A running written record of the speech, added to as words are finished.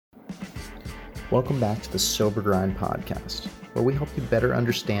Welcome back to the Sober Grind podcast, where we help you better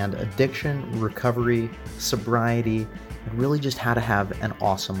understand addiction, recovery, sobriety, and really just how to have an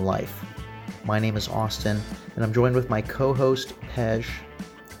awesome life. My name is Austin, and I'm joined with my co-host, Pej.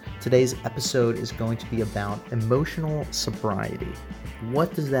 Today's episode is going to be about emotional sobriety.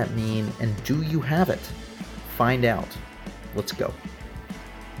 What does that mean, and do you have it? Find out. Let's go.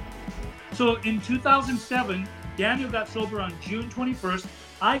 So in 2007, Daniel got sober on June 21st.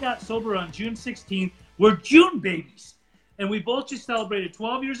 I got sober on June 16th. We're June babies. And we both just celebrated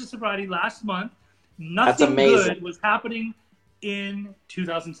 12 years of sobriety last month. Nothing good was happening in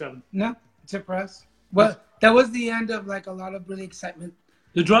 2007. No, it's impressed. Well, that was the end of like a lot of really excitement.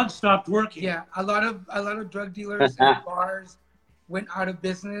 The drugs stopped working. Yeah, a lot of drug dealers and bars went out of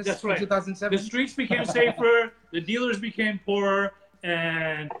business. That's right. In 2007. The streets became safer, the dealers became poorer,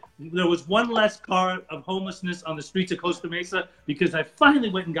 and there was one less car of homelessness on the streets of Costa Mesa because I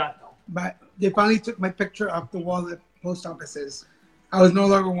finally went and got help. But they finally took my picture off the wall at post offices. I was no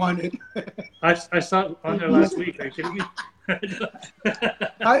longer wanted. I saw it on there last week. Are you kidding me?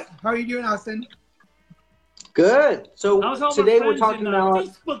 Hi, how are you doing, Austin? Good. So today we're talking about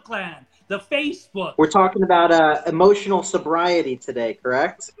Facebook land, the Facebook. We're talking about emotional sobriety today,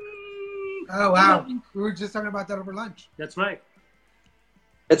 correct? Oh wow, we were just talking about that over lunch. That's right.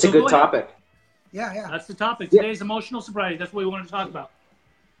 It's a good topic. Yeah. That's the topic. Today's emotional sobriety. That's what we wanted to talk about.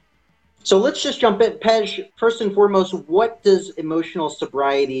 So let's just jump in. Pej, first and foremost, what does emotional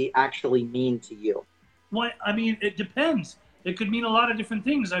sobriety actually mean to you? Well, I mean, it depends. It could mean a lot of different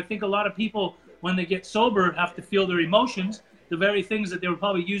things. I think a lot of people, when they get sober, have to feel their emotions, the very things that they were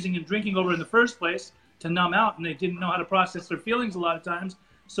probably using and drinking over in the first place to numb out, and they didn't know how to process their feelings a lot of times.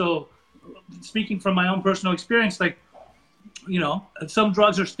 So speaking from my own personal experience, like, you know, some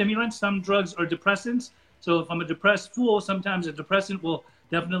drugs are stimulants, some drugs are depressants. So if I'm a depressed fool, sometimes a depressant will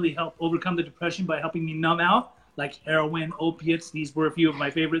definitely help overcome the depression by helping me numb out, like heroin, opiates. These were a few of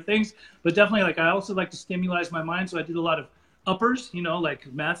my favorite things. But definitely, like, I also like to stimulate my mind. So I did a lot of uppers, you know,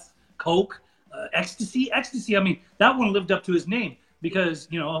 like meth, coke, ecstasy. Ecstasy, I mean, that one lived up to his name because,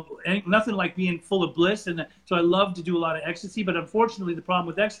 you know, nothing like being full of bliss. And so I love to do a lot of ecstasy. But unfortunately, the problem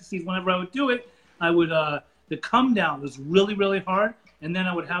with ecstasy is whenever I would do it, I would, the come down was really, really hard. And then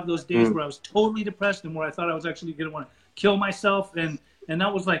I would have those days where I was totally depressed and where I thought I was actually going to want to kill myself. And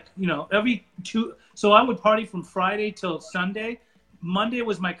that was like, you know, so I would party from Friday till Sunday. Monday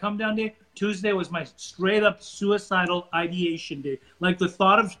was my come down day. Tuesday was my straight up suicidal ideation day. Like the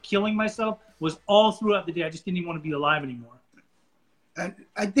thought of killing myself was all throughout the day. I just didn't even want to be alive anymore. And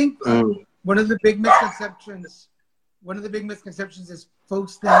I think one of the big misconceptions is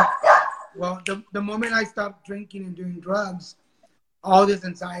folks think, well, the moment I stopped drinking and doing drugs, all this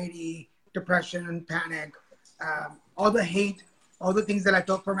anxiety, depression, and panic, all the hate, all the things that I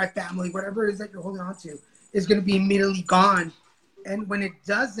felt for my family, whatever it is that you're holding on to, is going to be immediately gone. And when it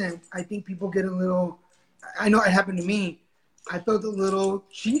doesn't, I think people get a little, I know it happened to me, I felt a little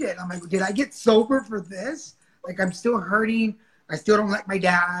cheated. I'm like, did I get sober for this? Like, I'm still hurting. I still don't like my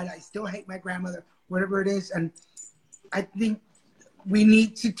dad. I still hate my grandmother, whatever it is. And I think we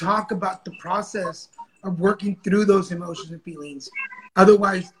need to talk about the process of working through those emotions and feelings.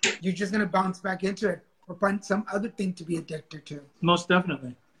 Otherwise, you're just going to bounce back into it or find some other thing to be addicted to. Most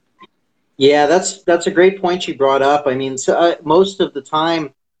definitely. Yeah, that's a great point you brought up. I mean, most of the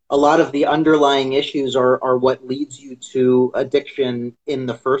time, a lot of the underlying issues are what leads you to addiction in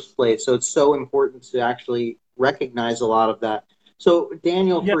the first place. So it's so important to actually recognize a lot of that. So,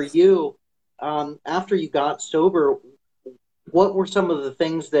 Daniel, for you, after you got sober, what were some of the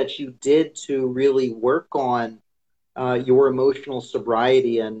things that you did to really work on your emotional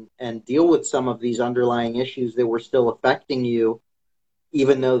sobriety and deal with some of these underlying issues that were still affecting you,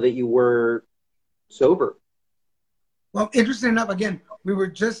 even though that you were sober? Well, interesting enough, again, we were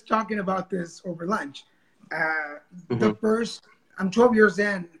just talking about this over lunch. I'm 12 years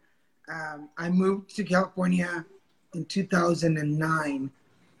in. I moved to California in 2009.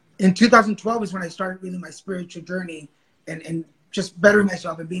 In 2012 is when I started really my spiritual journey and just bettering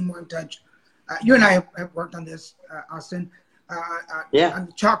myself and being more in touch. You and I have worked on this, Austin. On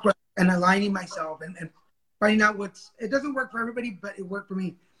the chakra and aligning myself and finding out it doesn't work for everybody, but it worked for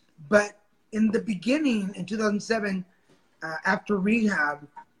me. But in the beginning, in 2007, after rehab,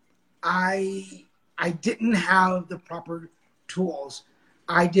 I didn't have the proper tools.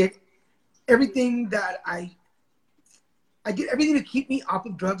 I did everything to keep me off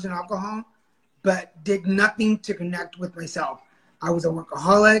of drugs and alcohol, but did nothing to connect with myself. I was a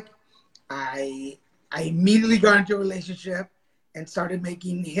workaholic. I immediately got into a relationship and started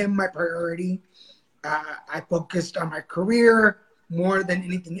making him my priority. I focused on my career more than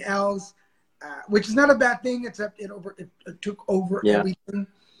anything else. which is not a bad thing, except it took over everything.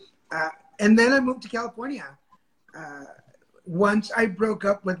 And then I moved to California. Once I broke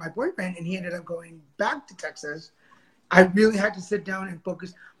up with my boyfriend and he ended up going back to Texas, I really had to sit down and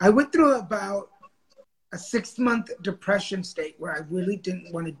focus. I went through about a 6-month depression state where I really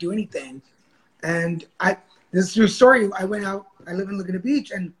didn't want to do anything. And this is a true story. I went out, I live in Laguna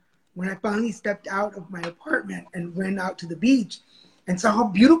Beach, and when I finally stepped out of my apartment and went out to the beach and saw how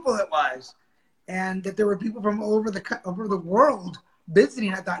beautiful it was, and that there were people from all over the world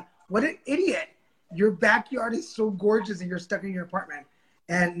visiting, I thought, what an idiot. Your backyard is so gorgeous and you're stuck in your apartment.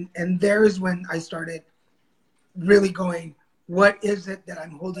 And there's when I started really going, what is it that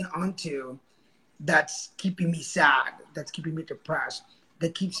I'm holding on to that's keeping me sad, that's keeping me depressed,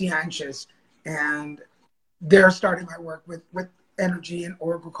 that keeps me anxious? And there started my work with energy and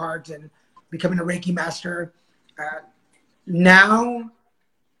oracle cards and becoming a Reiki master. Now,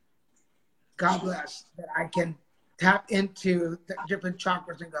 God bless, that I can tap into the different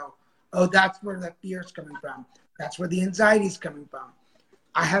chakras and go, oh, that's where the fear is coming from. That's where the anxiety is coming from.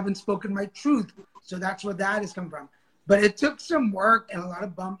 I haven't spoken my truth, so that's where that is coming from. But it took some work and a lot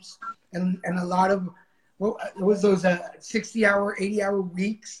of bumps and a lot of, well, it was those 60-hour, 80-hour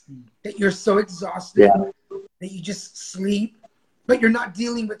weeks that you're so exhausted that you just sleep, but you're not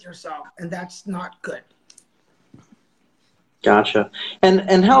dealing with yourself, and that's not good. Gotcha.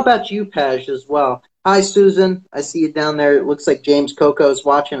 And how about you, Pej, as well? Hi, Susan. I see you down there. It looks like James Coco is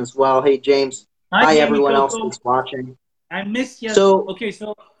watching as well. Hey, James. Hi everyone else that's watching. I miss you. So, okay,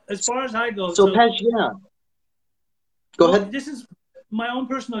 so as far as I go, so Pej, go ahead. This is my own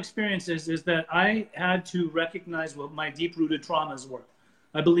personal experiences, is that I had to recognize what my deep-rooted traumas were.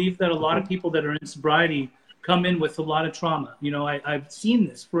 I believe that a lot of people that are in sobriety come in with a lot of trauma. You know, I've seen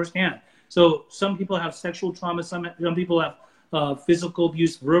this firsthand. So some people have sexual trauma, some people have physical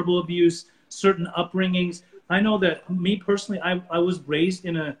abuse, verbal abuse, certain upbringings. I know that me personally, I was raised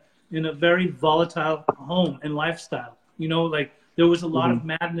in a very volatile home and lifestyle. You know, like there was a lot of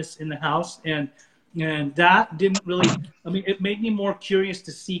madness in the house, and that didn't really, I mean, it made me more curious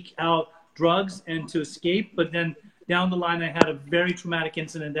to seek out drugs and to escape. But then down the line, I had a very traumatic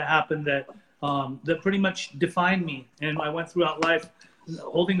incident that happened that pretty much defined me. And I went throughout life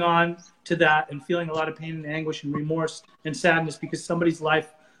holding on to that and feeling a lot of pain and anguish and remorse and sadness because somebody's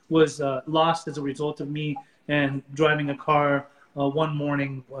life was lost as a result of me and driving a car one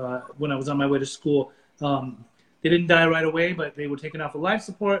morning when I was on my way to school. They didn't die right away, but they were taken off of life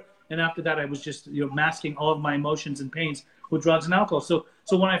support. And after that, I was just, you know, masking all of my emotions and pains with drugs and alcohol. So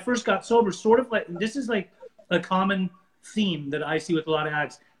when I first got sober, sort of like, this is like a common theme that I see with a lot of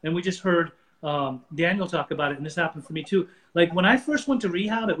addicts. And we just heard Daniel talk about it, and this happened for me too. Like when I first went to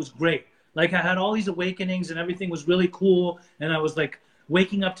rehab, it was great. Like I had all these awakenings and everything was really cool. And I was like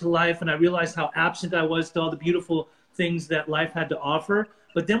waking up to life, and I realized how absent I was to all the beautiful things that life had to offer.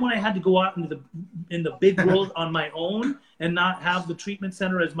 But then when I had to go out into the big world on my own and not have the treatment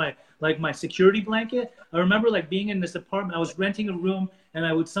center as my security blanket, I remember like being in this apartment. I was renting a room, and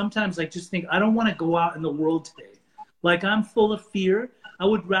I would sometimes like just think, I don't want to go out in the world today. Like I'm full of fear. I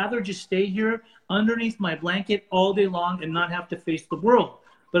would rather just stay here underneath my blanket all day long and not have to face the world.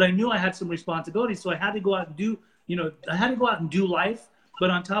 But I knew I had some responsibilities, so I had to go out and do, you know, I had to go out and do life. But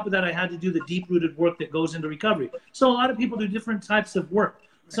on top of that, I had to do the deep-rooted work that goes into recovery. So a lot of people do different types of work.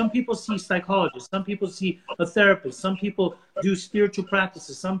 Some people see psychologists. Some people see a therapist. Some people do spiritual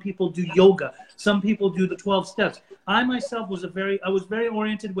practices. Some people do yoga. Some people do the 12 steps. I myself was I was very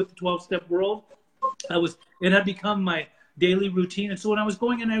oriented with the 12-step world. It had become my daily routine. And so when I was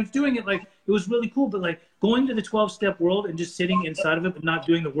going and I was doing it, like, it was really cool. But like going to the 12-step world and just sitting inside of it but not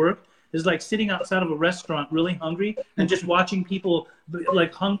doing the work is like sitting outside of a restaurant really hungry and just watching people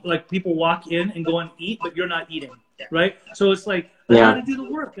like people walk in and go and eat, but you're not eating, right? So it's like I had to do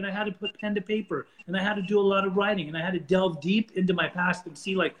the work, and I had to put pen to paper, and I had to do a lot of writing, and I had to delve deep into my past and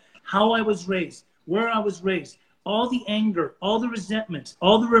see like how I was raised, where I was raised, all the anger, all the resentment,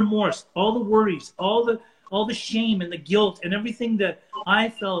 all the remorse, all the worries, all the shame and the guilt and everything that I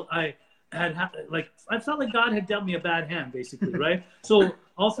felt I felt like God had dealt me a bad hand, basically, right? So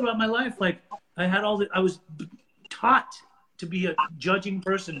all throughout my life, like I was taught to be a judging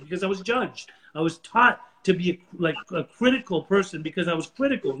person because I was judged. I was taught to be a critical person because I was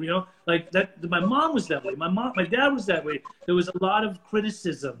critical, you know, like that. My mom was that way. My dad was that way. There was a lot of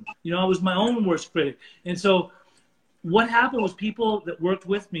criticism. You know, I was my own worst critic. And so what happened was people that worked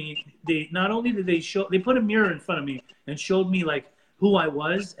with me, they not only did they put a mirror in front of me and showed me like who I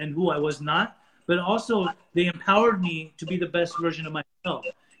was and who I was not, but also they empowered me to be the best version of myself.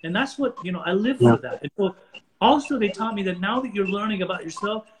 And that's what, you know, I live for that. And so also they taught me that now that you're learning about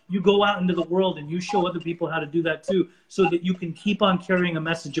yourself, you go out into the world and you show other people how to do that too, so that you can keep on carrying a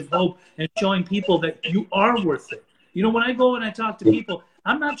message of hope and showing people that you are worth it. You know, when I go and I talk to people,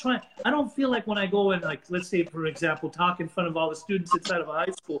 I don't feel like when I go and, like, let's say, for example, talk in front of all the students inside of a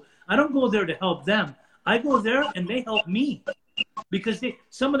high school, I don't go there to help them. I go there and they help me. Because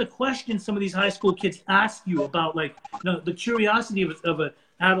some of the questions some of these high school kids ask you about, like, you know, the curiosity of an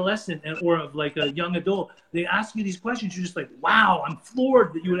adolescent or of like a young adult, they ask you these questions. You're just like, wow, I'm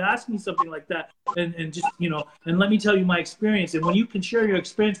floored that you would ask me something like that. And just, you know, and let me tell you my experience. And when you can share your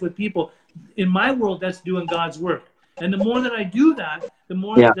experience with people, in my world, that's doing God's work. And the more that I do that, the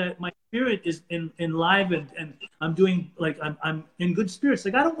more that my spirit is enlivened, and I'm doing, like, I'm in good spirits.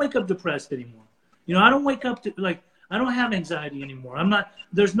 Like, I don't wake up depressed anymore. You know, I don't wake up to, like, I don't have anxiety anymore.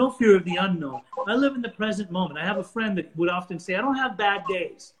 There's no fear of the unknown. I live in the present moment. I have a friend that would often say, I don't have bad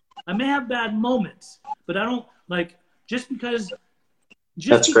days. I may have bad moments, but I don't, like, just because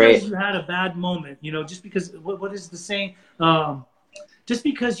you had a bad moment, you know, just because, what is the saying? Just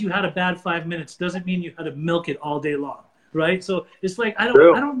because you had a bad 5 minutes doesn't mean you had to milk it all day long, right? So it's like, I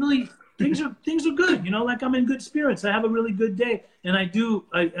don't really, things are good, you know, like, I'm in good spirits. I have a really good day, and I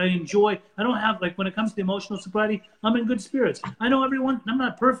enjoy, I don't have, like, when it comes to emotional sobriety, I'm in good spirits. I know everyone, I'm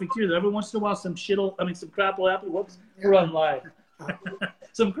not perfect either. Every once in a while, some crap will happen. Whoops, we're on live.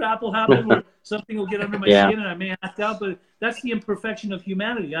 Some crap will happen where something will get under my skin and I may act out, but that's the imperfection of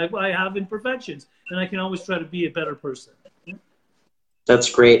humanity. I have imperfections, and I can always try to be a better person.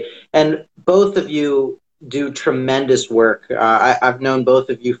 That's great. And both of you do tremendous work. I've known both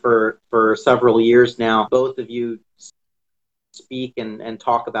of you for several years now. Both of you speak and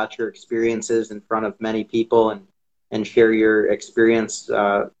talk about your experiences in front of many people and share your experience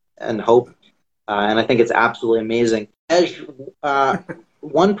and hope. And I think it's absolutely amazing. As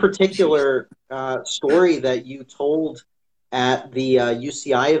one particular story that you told at the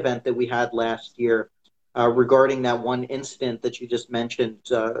UCI event that we had last year, regarding that one incident that you just mentioned,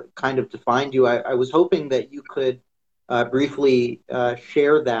 kind of defined you. I was hoping that you could briefly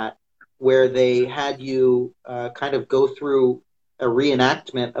share that, where they had you kind of go through a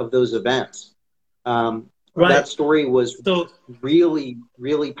reenactment of those events. Right. That story was really,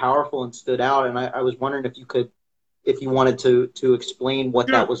 really powerful and stood out. And I was wondering if you wanted to explain what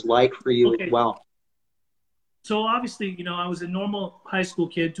that was like for you as well. So obviously, you know, I was a normal high school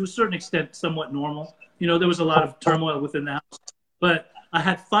kid, to a certain extent, somewhat normal. You know, there was a lot of turmoil within the house. But I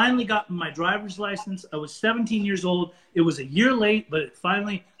had finally gotten my driver's license. I was 17 years old. It was a year late, but it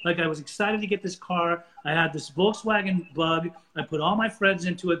finally, like, I was excited to get this car. I had this Volkswagen Bug. I put all my friends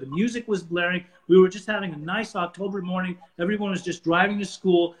into it. The music was blaring. We were just having a nice October morning. Everyone was just driving to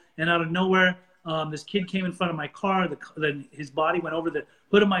school. And out of nowhere, this kid came in front of my car. Then his body went over the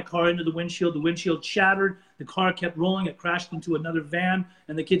hood of my car into the windshield. The windshield shattered. The car kept rolling. It crashed into another van,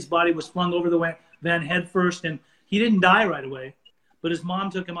 and the kid's body was flung over the van head first. And he didn't die right away, but his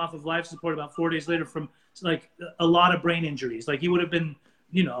mom took him off of life support about 4 days later from, like, a lot of brain injuries. Like, he would have been,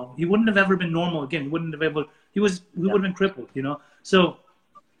 you know, he wouldn't have ever been normal again. He would have been crippled, you know. So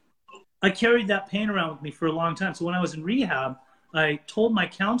I carried that pain around with me for a long time. So when I was in rehab, I told my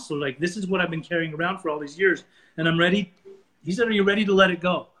counselor, like, this is what I've been carrying around for all these years, and I'm ready. He said, are you ready to let it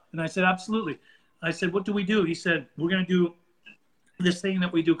go? And I said, absolutely. I said, what do we do? He said, we're going to do this thing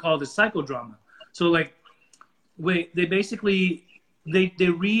that we do called a psychodrama. So, like, they basically, they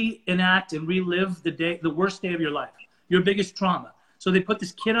reenact and relive the worst day of your life, your biggest trauma. So they put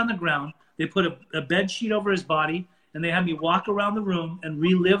this kid on the ground, they put a bed sheet over his body, and they had me walk around the room and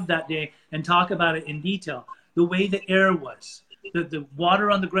relive that day and talk about it in detail. The way the air was, the water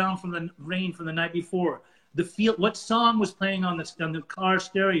on the ground from the rain from the night before, the feel, what song was playing on the car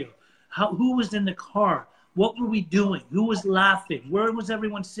stereo, who was in the car, what were we doing, who was laughing, where was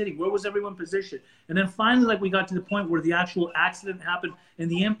everyone sitting, where was everyone positioned. And then finally, like, we got to the point where the actual accident happened, and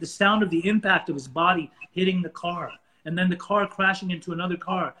the sound of the impact of his body hitting the car, and then the car crashing into another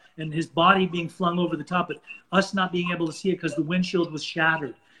car, and his body being flung over the top, but us not being able to see it because the windshield was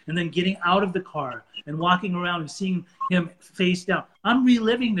shattered. And then getting out of the car and walking around and seeing him face down. I'm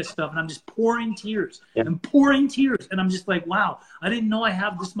reliving this stuff, and I'm just pouring tears and pouring tears. And I'm just like, wow, I didn't know I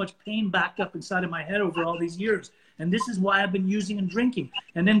have this much pain backed up inside of my head over all these years. And this is why I've been using and drinking.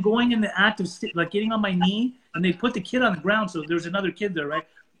 And then going in the act of, like, getting on my knee, and they put the kid on the ground. So there's another kid there, right?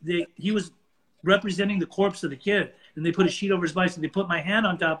 He was representing the corpse of the kid, and they put a sheet over his body. So they put my hand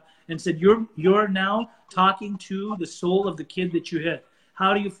on top and said, you're now talking to the soul of the kid that you hit.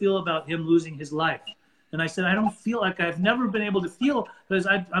 How do you feel about him losing his life? And I said, I don't feel like, I've never been able to feel, because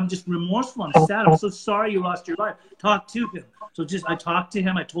I'm just remorseful. I'm sad. I'm so sorry you lost your life. Talk to him. So I talked to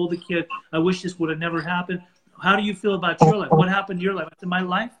him. I told the kid, I wish this would have never happened. How do you feel about your life? What happened to your life? I said, my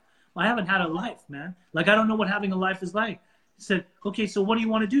life? Well, I haven't had a life, man. Like, I don't know what having a life is like. He said, okay, so what do you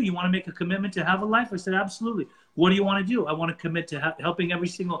want to do? You want to make a commitment to have a life? I said, absolutely. What do you want to do? I want to commit to helping every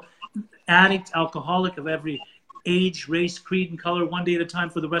single addict, alcoholic of every age, race, creed, and color, one day at a time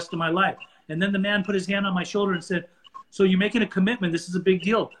for the rest of my life. And then the man put his hand on my shoulder and said, so you're making a commitment. This is a big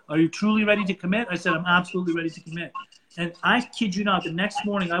deal. Are you truly ready to commit? I said, I'm absolutely ready to commit. And I kid you not, the next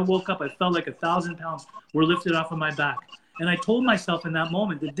morning I woke up, I felt like 1,000 pounds were lifted off of my back. And I told myself in that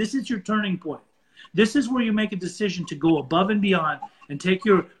moment that this is your turning point. This is where you make a decision to go above and beyond and take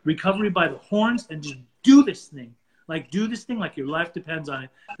your recovery by the horns and just do this thing. Like, do this thing like your life depends on it.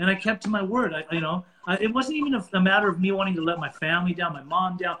 And I kept to my word. It wasn't even a matter of me wanting to let my family down, my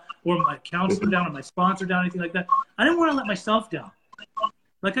mom down, or my counselor down, or my sponsor down, anything like that. I didn't want to let myself down.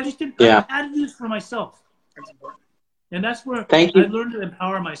 Like, I just didn't. Yeah. I had to do this for myself. And that's where Thank you. I learned to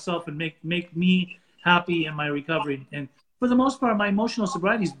empower myself and make me happy in my recovery. And for the most part, my emotional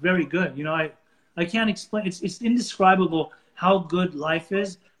sobriety is very good. You know, I can't explain. It's indescribable how good life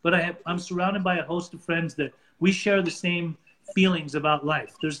is. But I'm surrounded by a host of friends that we share the same feelings about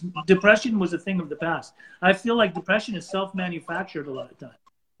life. Depression was a thing of the past. I feel like depression is self-manufactured a lot of times.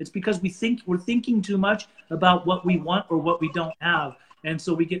 It's because we're thinking too much about what we want or what we don't have. And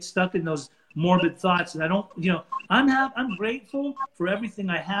so we get stuck in those morbid thoughts. And I'm grateful for everything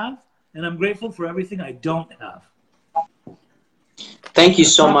I have, and I'm grateful for everything I don't have. Thank you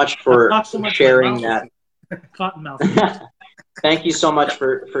so much for sharing that. Cottonmouth. Thank you so much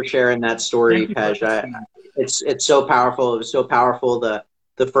for sharing that story, Pej. It's so powerful. It was so powerful the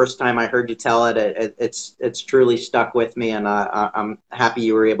first time I heard you tell it. It's truly stuck with me, and I'm happy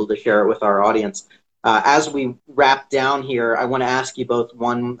you were able to share it with our audience. As we wrap down here, I want to ask you both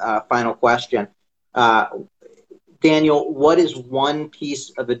one final question. Daniel, what is one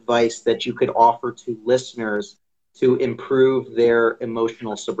piece of advice that you could offer to listeners to improve their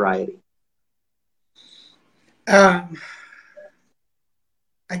emotional sobriety? I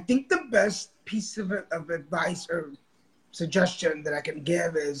think the best piece of advice or suggestion that I can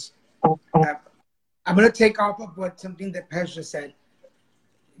give is I'm going to take off of something that Pej said.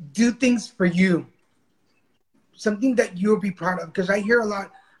 Do things for you. Something that you'll be proud of. Because I hear a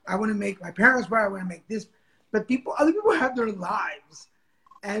lot, I want to make my parents proud, I want to make this. But other people have their lives.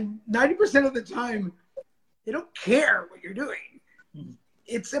 And 90% of the time, they don't care what you're doing. Mm-hmm.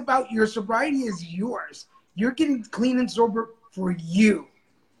 It's about your sobriety is yours. You're getting clean and sober for you.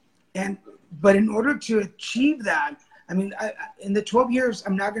 But in order to achieve that, I mean, in the 12 years,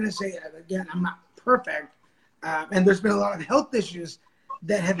 I'm not going to say, again, I'm not perfect. And there's been a lot of health issues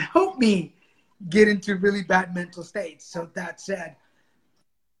that have helped me get into really bad mental states. So that said,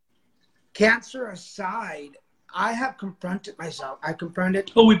 cancer aside, I have confronted myself. I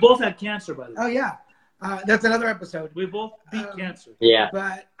confronted. Oh, we both had cancer, by the way. Oh, yeah. That's another episode. We both beat cancer. Yeah.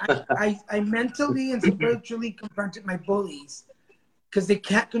 But I mentally and spiritually confronted my bullies because they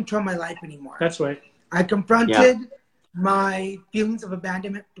can't control my life anymore. That's right. I confronted my feelings of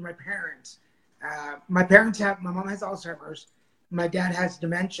abandonment to my parents. My mom has Alzheimer's. My dad has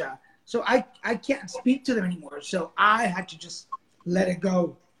dementia. So I can't speak to them anymore. So I had to just let it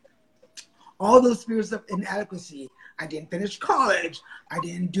go. All those fears of inadequacy. I didn't finish college. I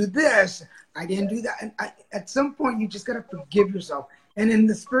didn't do this. I didn't do that. And at some point, you just got to forgive yourself. And in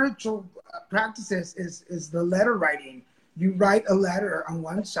the spiritual practices is the letter writing. You write a letter on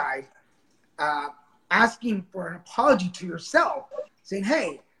one side asking for an apology to yourself, saying,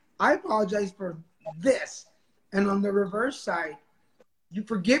 hey, I apologize for this. And on the reverse side, you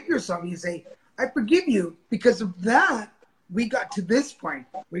forgive yourself. You say, I forgive you because of that. We got to this point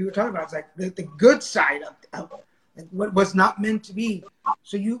where you were talking about. It's like the good side of what was not meant to be.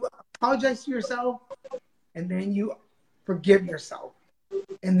 So you apologize to yourself, and then you forgive yourself,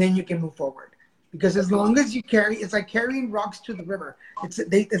 and then you can move forward. Because as long as you it's like carrying rocks to the river. It's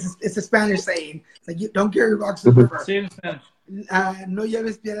a Spanish saying. It's like, you don't carry rocks to the river. Say it in Spanish. No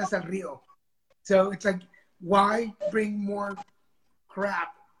lleves piedras al río. So it's like, why bring more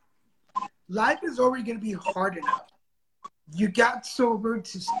crap? Life is already going to be hard enough. You got sober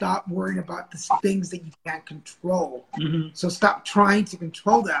to stop worrying about the things that you can't control. Mm-hmm. So stop trying to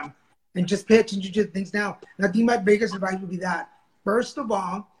control them and just pay attention to the things now. And I think my biggest advice would be that. First of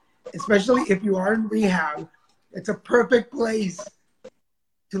all, especially if you are in rehab, it's a perfect place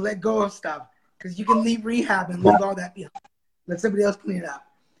to let go of stuff because you can leave rehab and leave all that behind. Let somebody else clean it up.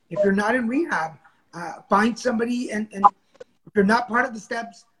 If you're not in rehab, find somebody, and if you're not part of the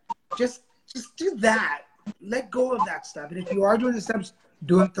steps, just do that. Let go of that stuff. And if you are doing the steps,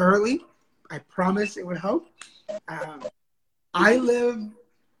 do them thoroughly. I promise it would help. I live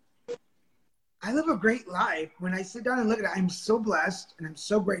I live a great life. When I sit down and look at it, I'm so blessed and I'm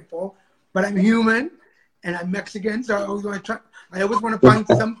so grateful. But I'm human and I'm Mexican, so I always want to find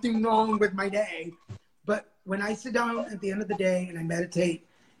something wrong with my day. But when I sit down at the end of the day and I meditate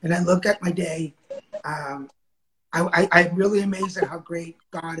and I look at my day, I'm really amazed at how great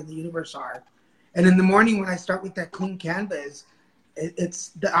God and the universe are. And in the morning, when I start with that clean canvas, it's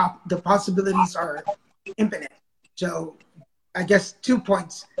the possibilities are infinite. So I guess 2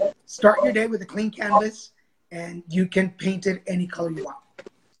 points. Start your day with a clean canvas, and you can paint it any color you want.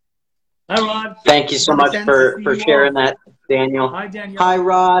 Hi, Rod. Thank you so much for sharing that, Daniel. Hi, Daniel. Hi,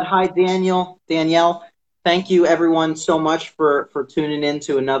 Rod. Hi, Danielle. Thank you, everyone, so much for tuning in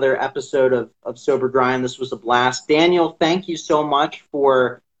to another episode of Sober Grind. This was a blast. Daniel, thank you so much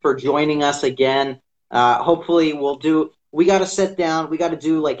for joining us again. Hopefully we got to sit down. We got to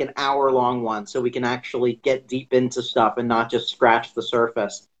do like an hour-long one so we can actually get deep into stuff and not just scratch the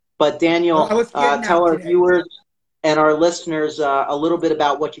surface. But Daniel, tell our viewers and our listeners a little bit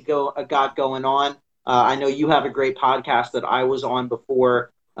about what you got going on. I know you have a great podcast that I was on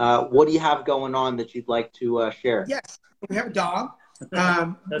before. What do you have going on that you'd like to share? Yes, we have a dog.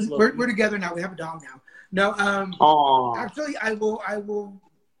 We're together now. We have a dog now. No, actually, I will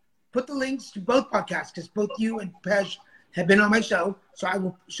put the links to both podcasts because both you and Pej have been on my show. So I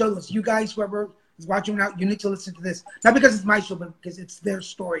will show those. You guys, whoever is watching now, you need to listen to this. Not because it's my show, but because it's their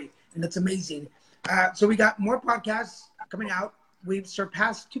story and it's amazing. So we got more podcasts coming out. We've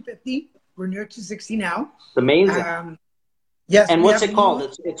surpassed 250. We're near 260 now. It's amazing. Yes. And what's it called?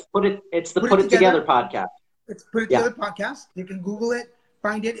 It's the Put It Together podcast. It's Put It Together podcast. You can Google it,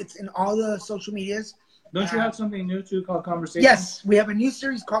 find it. It's in all the social medias. Don't you have something new too called Conversations? Yes, we have a new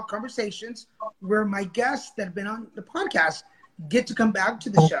series called Conversations where my guests that have been on the podcast get to come back to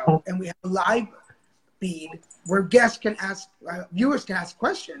the show, and we have a live feed where guests can ask, viewers can ask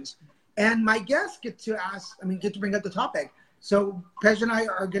questions, and my guests get to bring up the topic. So Pej and I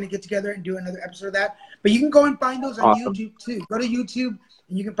are going to get together and do another episode of that. But you can go and find those on YouTube too. Go to YouTube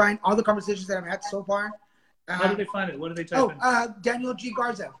and you can find all the conversations that I've had so far. How do they find it? What do they type in? Daniel G.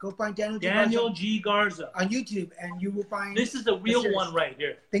 Garza. Go find Daniel G. Garza on YouTube, and you will find. This is the real one right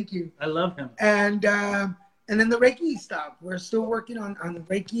here. Thank you. I love him. And then the Reiki stuff. We're still working on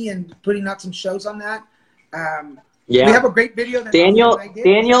Reiki and putting out some shows on that. We have a great video. That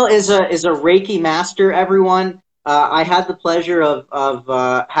Daniel is a Reiki master. Everyone. I had the pleasure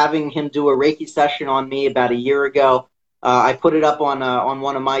of having him do a Reiki session on me about a year ago. I put it up on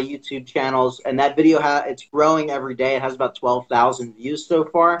one of my YouTube channels, and that video it's growing every day. It has about 12,000 views so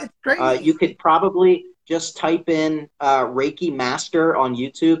far. It's crazy. You could probably just type in Reiki Master on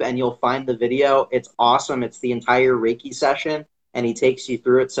YouTube, and you'll find the video. It's awesome. It's the entire Reiki session, and he takes you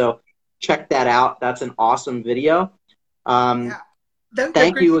through it. So check that out. That's an awesome video.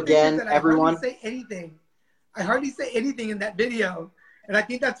 Thank you again, everyone. I hardly say anything in that video, and I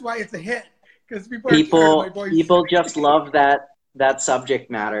think that's why it's a hit. Because people just love that subject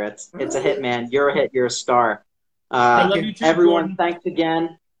matter. It's a hit, man. You're a hit. You're a star. I love you too, everyone, Gordon. Thanks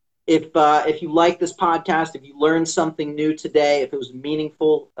again. If you like this podcast, if you learned something new today, if it was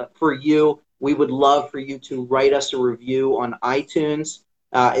meaningful for you, we would love for you to write us a review on iTunes.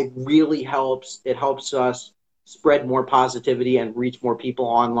 It really helps. It helps us spread more positivity and reach more people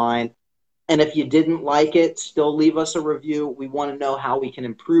online. And if you didn't like it, still leave us a review. We want to know how we can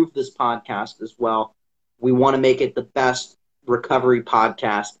improve this podcast as well. We want to make it the best recovery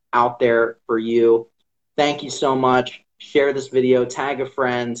podcast out there for you. Thank you so much. Share this video. Tag a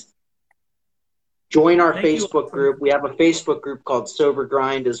friend. Join our Facebook group. We have a Facebook group called Sober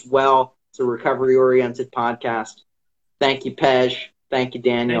Grind as well. It's a recovery-oriented podcast. Thank you, Pej. Thank you,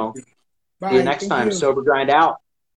 Daniel. Thank you. Bye. See you next time. Sober Grind out.